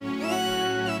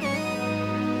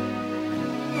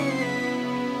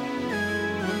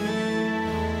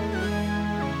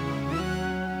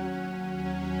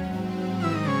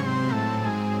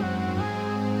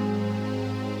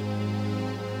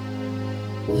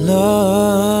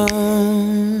Love,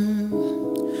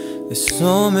 there's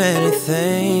so many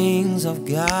things I've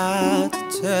got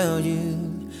to tell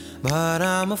you, but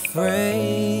I'm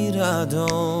afraid I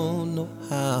don't know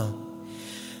how.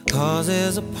 'Cause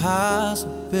there's a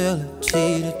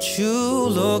possibility that you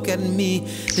look at me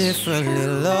differently,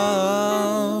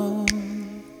 love.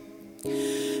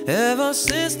 Ever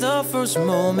since the first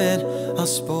moment I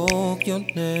spoke your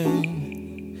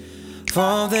name,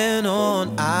 from then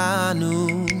on I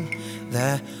knew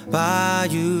that by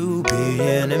you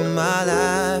being in my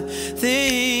life,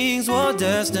 things were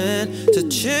destined to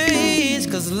change.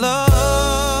 'Cause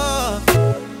love,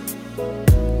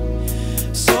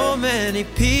 so many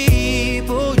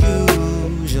people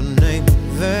use your name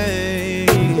in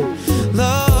vain.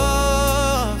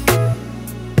 Love,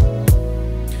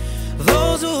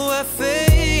 those who have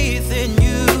faith in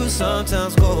you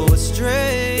sometimes go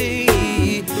astray.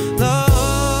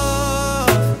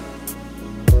 Love,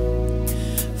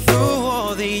 through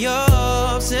all the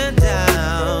ups and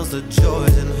downs, the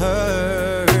joys and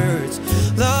hurts.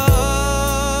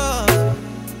 Love,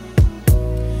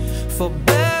 for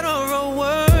better or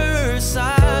worse,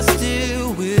 I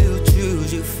still will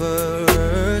choose you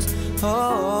first.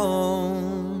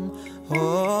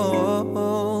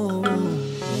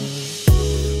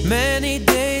 Many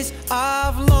days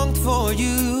I've longed for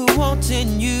you,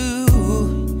 wanting you,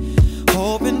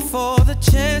 hoping for the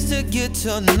chance to get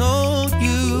to know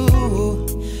you,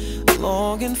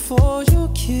 longing for your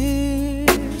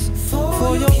kiss,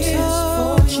 for your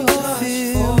touch, your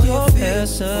feel, your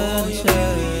essence.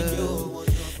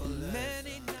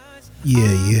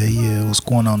 Yeah. What's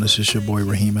going on? This is your boy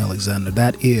Raheem Alexander.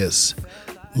 That is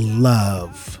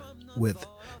Love with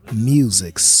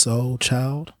Musiq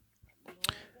Soulchild.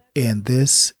 And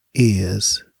this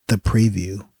is the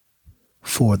preview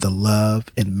for the Love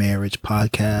and Marriage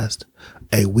podcast,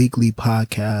 a weekly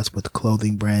podcast with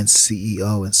clothing brand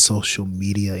CEO and social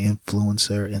media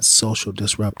influencer and social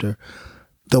disruptor,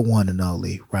 the one and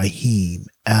only Raheem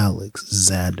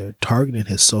Alexander, targeting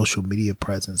his social media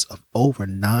presence of over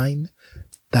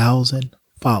 9,000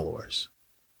 followers.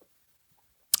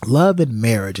 Love and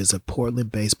Marriage is a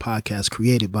Portland-based podcast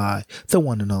created by the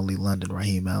one and only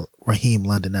Raheem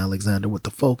London Alexander, with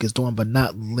the focus on but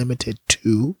not limited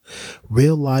to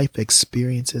real life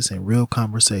experiences and real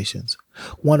conversations.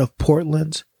 One of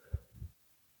Portland's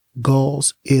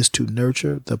goals is to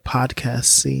nurture the podcast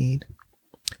scene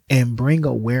and bring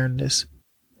awareness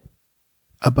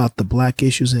about the Black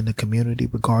issues in the community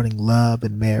regarding love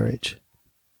and marriage,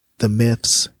 the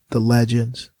myths, the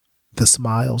legends, the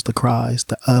smiles, the cries,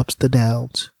 the ups, the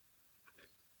downs.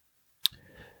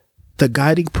 The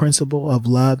guiding principle of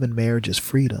love and marriage is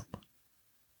freedom.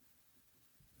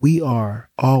 We are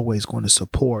always going to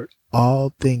support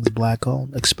all things Black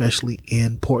owned, especially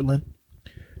in Portland.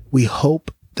 We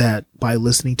hope that by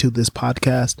listening to this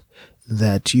podcast,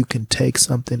 that you can take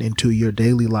something into your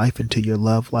daily life, into your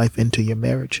love life, into your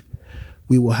marriage.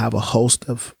 We will have a host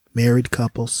of married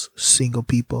couples, single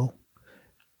people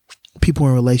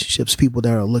in relationships, people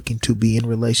that are looking to be in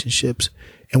relationships,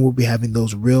 and we'll be having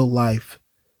those real life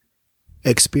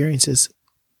experiences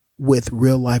with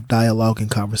real life dialogue and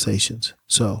conversations.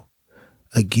 So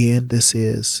again, this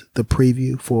is the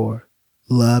preview for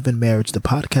Love and Marriage, the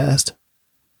podcast.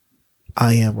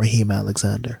 I am Raheem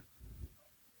Alexander.